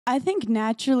I think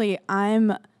naturally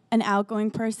I'm an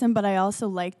outgoing person, but I also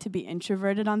like to be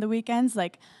introverted on the weekends.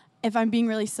 Like, if I'm being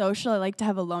really social, I like to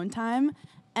have alone time.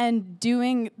 And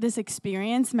doing this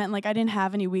experience meant like I didn't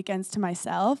have any weekends to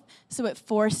myself. So it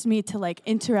forced me to like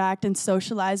interact and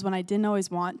socialize when I didn't always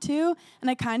want to. And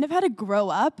I kind of had to grow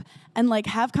up and like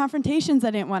have confrontations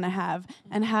I didn't want to have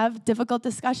and have difficult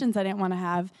discussions I didn't want to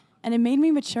have. And it made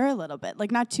me mature a little bit.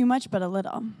 Like, not too much, but a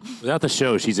little. Without the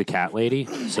show, she's a cat lady,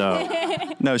 so.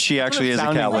 No, she actually is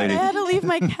a cat lady. I had to leave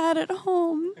my cat at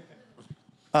home.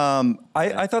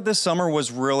 I thought this summer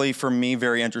was really, for me,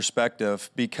 very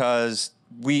introspective because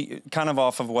we, kind of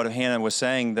off of what Hannah was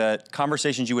saying, that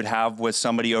conversations you would have with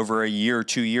somebody over a year,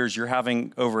 2 years, you're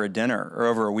having over a dinner or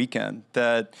over a weekend,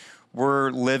 that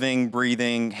we're living,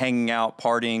 breathing, hanging out,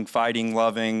 partying, fighting,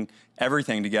 loving,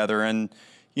 everything together. And,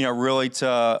 you know, really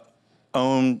to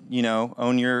own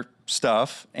your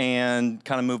stuff and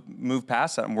kind of move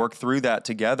past that and work through that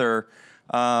together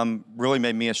really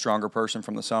made me a stronger person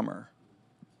from the summer.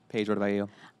 Paige, what about you?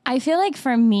 I feel like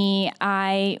for me,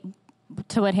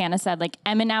 to what Hannah said, like,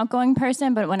 I'm an outgoing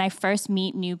person, but when I first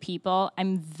meet new people,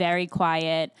 I'm very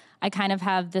quiet. I kind of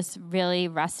have this really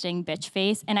resting bitch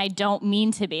face, and I don't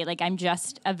mean to be. Like, I'm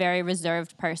just a very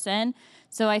reserved person.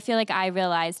 So I feel like I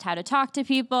realized how to talk to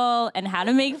people and how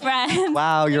to make friends.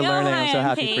 Wow, you're learning. I'm so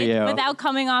happy for you. Without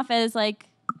coming off as, like,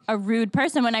 a rude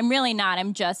person when I'm really not.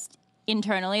 I'm just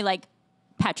internally, like,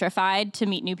 petrified to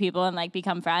meet new people and, like,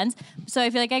 become friends. So I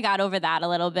feel like I got over that a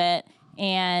little bit,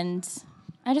 and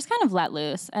I just kind of let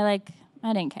loose. I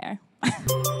didn't care.